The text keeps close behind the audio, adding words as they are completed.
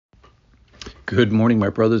Good morning, my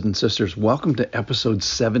brothers and sisters. Welcome to episode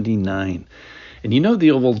 79. And you know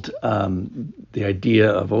the old, the idea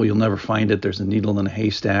of, you'll never find it. There's a needle in a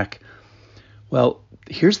haystack. Well,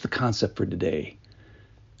 here's the concept for today.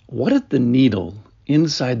 What if the needle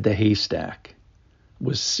inside the haystack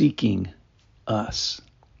was seeking us?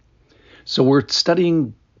 So we're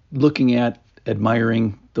studying, looking at,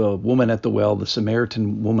 admiring the woman at the well, the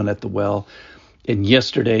Samaritan woman at the well. And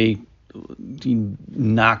yesterday, he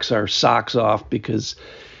knocks our socks off because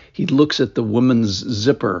he looks at the woman's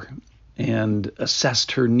zipper and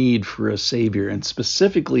assessed her need for a savior, and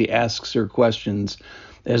specifically asks her questions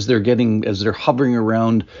as they're hovering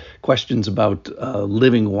around questions about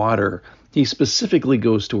living water. He specifically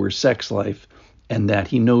goes to her sex life, and that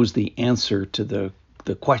he knows the answer to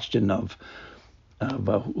the question of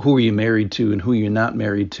who are you married to and who you're not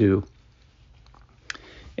married to.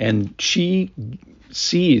 And she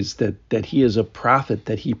sees that he is a prophet,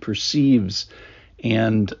 that he perceives,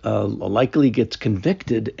 and likely gets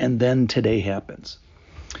convicted, and then today happens.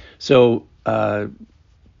 So I'll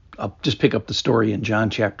just pick up the story in John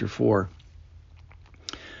chapter 4.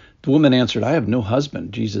 The woman answered, "I have no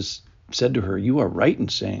husband." Jesus said to her, "You are right in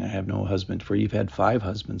saying I have no husband, for you've had 5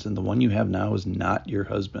 husbands, and the one you have now is not your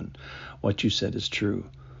husband. What you said is true."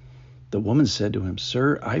 The woman said to him,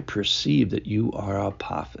 "Sir, I perceive that you are a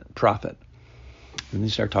prophet." And they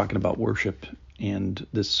start talking about worship and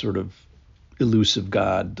this sort of elusive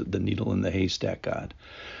God, the needle in the haystack God.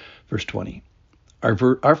 Verse 20,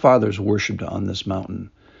 Our fathers worshipped on this mountain,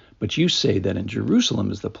 but you say that in Jerusalem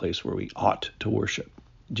is the place where we ought to worship.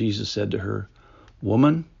 Jesus said to her,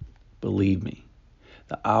 "Woman, believe me,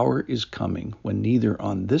 the hour is coming when neither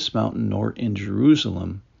on this mountain nor in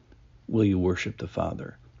Jerusalem will you worship the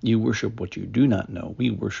Father. You worship what you do not know.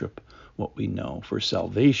 We worship what we know, for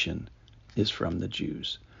salvation is from the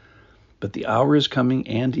Jews. But the hour is coming,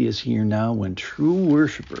 and is here now, when true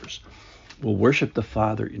worshipers will worship the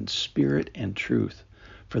Father in spirit and truth,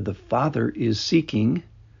 for the Father is seeking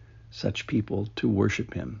such people to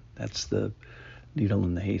worship him." That's the needle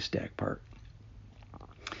in the haystack part.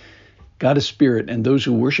 God is spirit, and those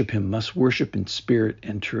who worship him must worship in spirit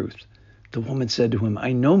and truth. The woman said to him,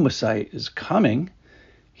 "I know Messiah is coming,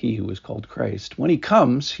 he who is called Christ. When he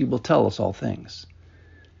comes, he will tell us all things."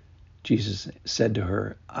 Jesus said to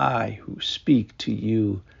her, "I who speak to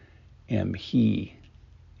you am he."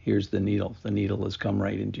 Here's the needle. The needle has come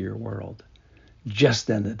right into your world. Just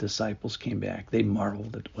then the disciples came back. They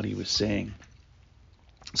marveled at what he was saying.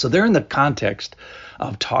 So they're in the context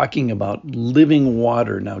of talking about living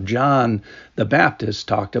water. Now, John the Baptist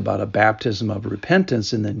talked about a baptism of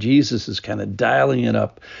repentance, and then Jesus is kind of dialing it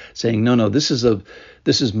up, saying, no, this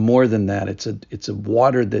is more than that. It's a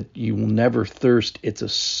water that you will never thirst. It's a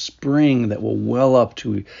spring that will well up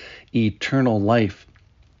to eternal life.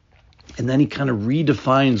 And then he kind of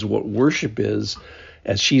redefines what worship is,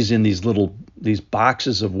 as she's in these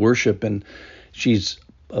boxes of worship, and she's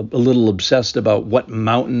a little obsessed about what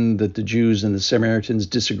mountain, that the Jews and the Samaritans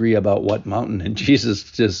disagree about what mountain. And Jesus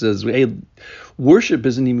just says, hey, worship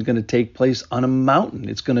isn't even going to take place on a mountain.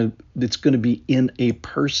 It's going to be in a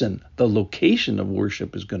person. The location of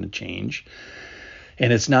worship is going to change.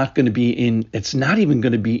 And it's not even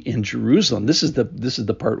going to be in Jerusalem. This is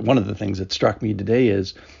the part. One of the things that struck me today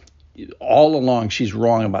is, all along she's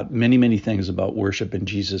wrong about many, many things about worship, and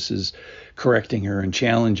Jesus is correcting her and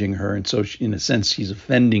challenging her. And so in a sense, she's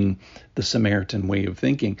offending the Samaritan way of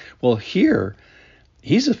thinking. Well, here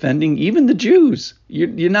he's offending even the Jews.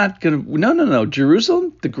 You're not going to, no.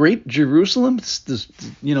 Jerusalem, the great Jerusalem,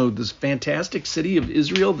 this fantastic city of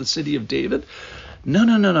Israel, the city of David.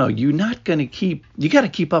 No. You're not going to you got to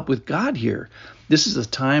keep up with God here. This is a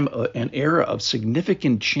time, an era of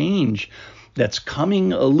significant change that's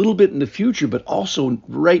coming a little bit in the future, but also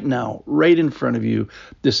right now, right in front of you.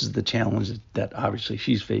 This is the challenge that obviously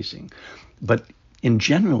she's facing. But in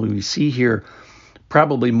general, we see here,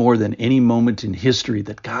 probably more than any moment in history,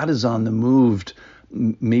 that God is on the move,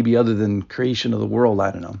 maybe other than creation of the world,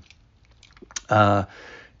 I don't know.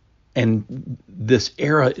 And this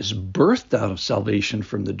era is birthed out of salvation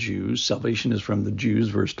from the Jews. Salvation is from the Jews,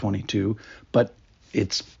 verse 22, but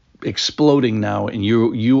it's exploding now, and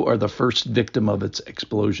you are the first victim of its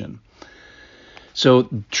explosion. So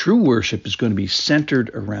true worship is going to be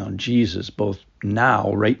centered around Jesus, both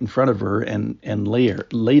now, right in front of her, and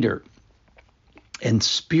later. And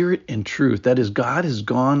spirit and truth, that is, God has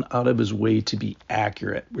gone out of his way to be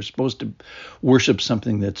accurate. We're supposed to worship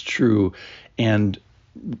something that's true and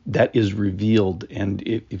that is revealed. And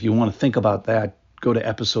if you want to think about that, go to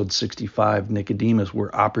episode 65, Nicodemus,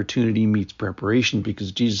 where opportunity meets preparation,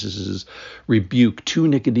 because Jesus' rebuke to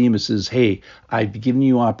Nicodemus is, hey, I've given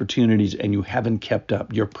you opportunities and you haven't kept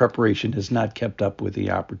up. Your preparation has not kept up with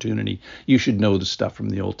the opportunity. You should know the stuff from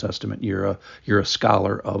the Old Testament. You're a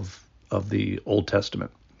scholar of the Old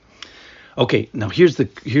Testament. Okay, now here's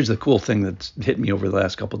the cool thing that's hit me over the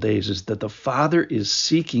last couple of days, is that the Father is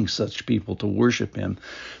seeking such people to worship him.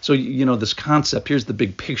 So, this concept, here's the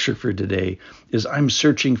big picture for today, is I'm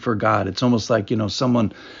searching for God. It's almost like,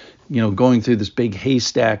 someone, going through this big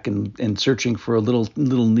haystack and searching for a little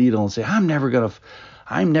needle and say, I'm never going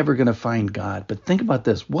to find God. But think about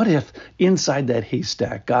this. What if inside that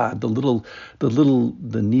haystack, God,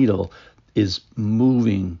 the needle is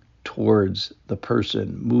moving towards the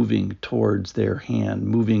person, moving towards their hand,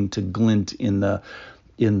 moving to glint in the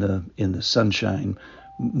sunshine,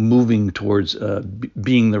 moving towards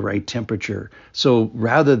being the right temperature. So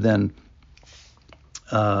rather than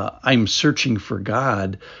I'm searching for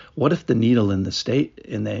God, what if the needle in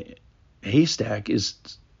the haystack is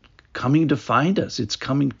coming to find us? It's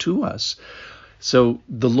coming to us. So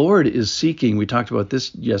the Lord is seeking, we talked about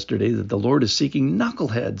this yesterday, that the Lord is seeking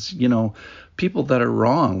knuckleheads, people that are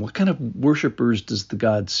wrong. What kind of worshipers does the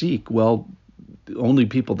God seek? Well, only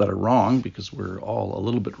people that are wrong, because we're all a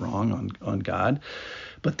little bit wrong on God.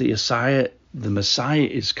 But the Messiah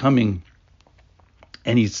is coming,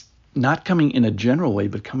 and he's not coming in a general way,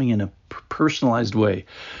 but coming in a personalized way.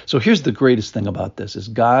 So here's the greatest thing about this, is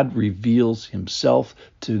God reveals himself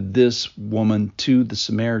to this woman, to the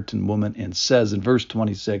Samaritan woman, and says in verse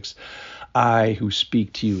 26, I who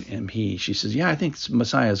speak to you am he. She says, yeah, I think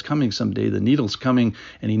Messiah is coming someday. The needle's coming.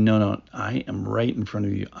 And he, no, I am right in front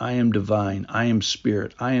of you. I am divine. I am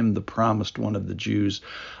spirit. I am the promised one of the Jews.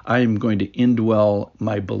 I am going to indwell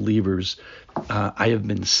my believers. I have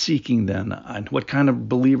been seeking them. And what kind of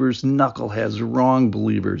believers? Knuckleheads, wrong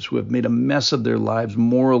believers who have made a mess of their lives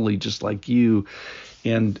morally, just like you.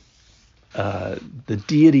 And the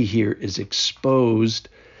deity here is exposed.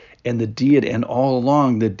 And all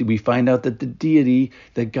along that we find out that the deity,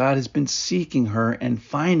 that God has been seeking her and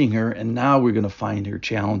finding her, and now we're going to find her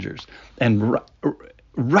challengers. And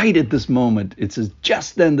right at this moment, it says,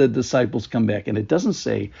 just then the disciples come back. And it doesn't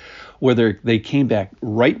say whether they came back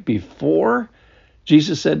right before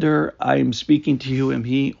Jesus said to her, I am speaking to you, am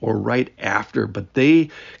he, or right after. But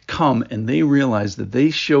they come and they realize that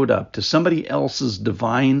they showed up to somebody else's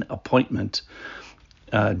divine appointment.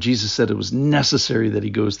 Jesus said it was necessary that he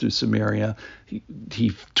goes through Samaria.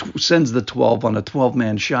 He sends the 12 on a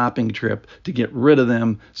 12-man shopping trip to get rid of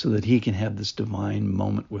them so that he can have this divine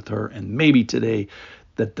moment with her. And maybe today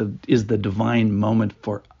that is the divine moment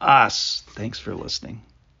for us. Thanks for listening.